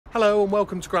Hello and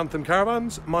welcome to Grantham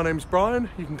Caravans. My name's Brian.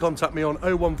 You can contact me on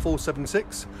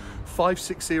 01476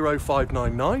 560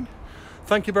 599.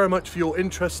 Thank you very much for your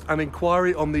interest and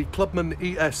inquiry on the Clubman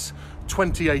ES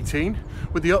 2018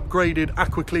 with the upgraded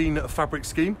AquaClean fabric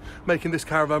scheme, making this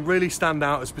caravan really stand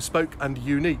out as bespoke and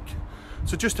unique.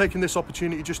 So just taking this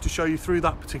opportunity just to show you through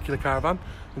that particular caravan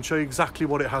and show you exactly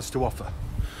what it has to offer.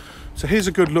 So here's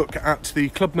a good look at the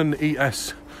Clubman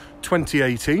ES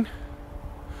 2018.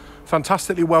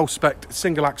 Fantastically well-spec'd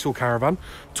single axle caravan,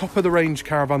 top of the range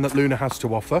caravan that Lunar has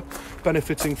to offer,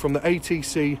 benefiting from the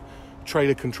ATC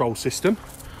trailer control system,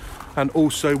 and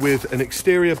also with an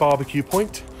exterior barbecue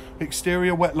point,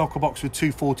 exterior wet locker box with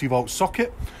 240-volt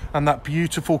socket, and that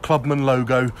beautiful Clubman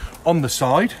logo on the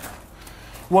side.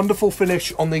 Wonderful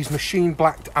finish on these machine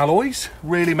blacked alloys,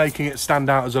 really making it stand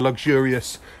out as a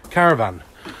luxurious caravan.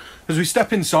 As we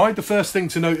step inside, the first thing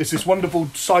to note is this wonderful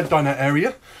side dinette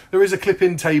area. There is a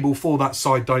clip-in table for that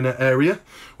side dinette area,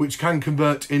 which can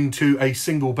convert into a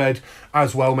single bed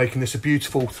as well, making this a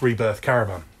beautiful 3-berth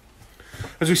caravan.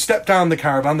 As we step down the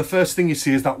caravan, the first thing you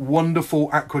see is that wonderful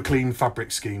AquaClean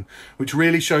fabric scheme, which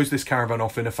really shows this caravan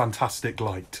off in a fantastic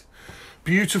light.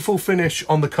 Beautiful finish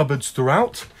on the cupboards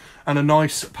throughout, and a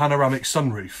nice panoramic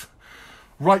sunroof.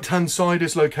 Right-hand side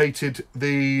is located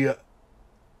the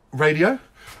radio,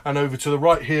 and over to the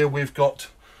right here we've got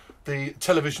the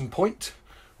television point,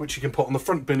 which you can put on the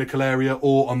front binnacle area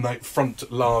or on the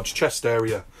front large chest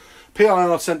area.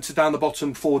 PIR sensor down the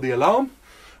bottom for the alarm,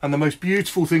 and the most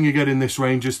beautiful thing you get in this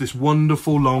range is this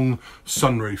wonderful long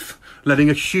sunroof, letting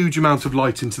a huge amount of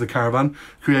light into the caravan,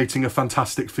 creating a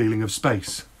fantastic feeling of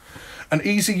space. An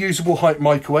easy usable height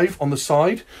microwave on the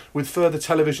side with further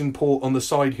television port on the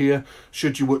side here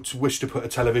should you wish to put a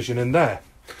television in there.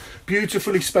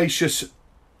 Beautifully spacious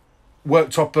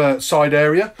worktop side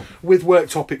area with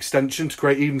worktop extension to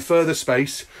create even further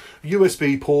space,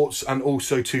 USB ports, and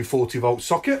also 240-volt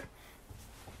socket.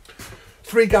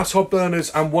 3 gas hob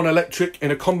burners and 1 electric in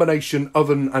a combination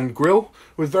oven and grill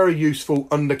with very useful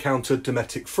under-counter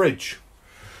Dometic fridge.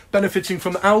 Benefiting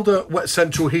from the Alder wet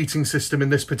central heating system in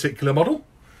this particular model.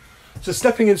 So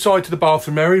stepping inside to the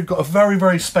bathroom area, you've got a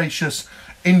very spacious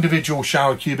individual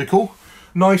shower cubicle.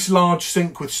 Nice large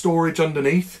sink with storage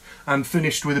underneath and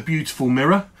finished with a beautiful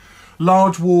mirror.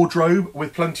 Large wardrobe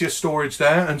with plenty of storage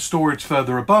there and storage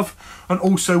further above, and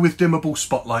also with dimmable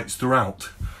spotlights throughout.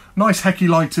 Nice hecky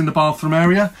light in the bathroom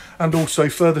area, and also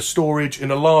further storage in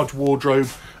a large wardrobe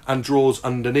and drawers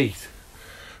underneath.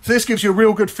 So this gives you a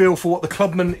real good feel for what the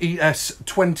Clubman ES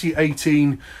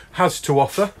 2018 has to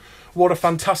offer. What a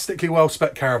fantastically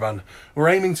well-spec caravan. We're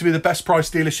aiming to be the best price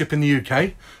dealership in the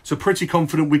UK, so pretty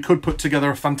confident we could put together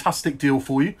a fantastic deal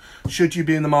for you, should you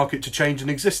be in the market to change an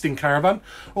existing caravan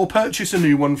or purchase a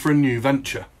new one for a new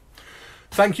venture.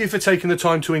 Thank you for taking the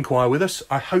time to inquire with us.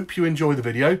 I hope you enjoy the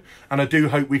video, and I do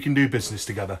hope we can do business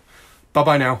together.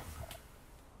 Bye-bye now.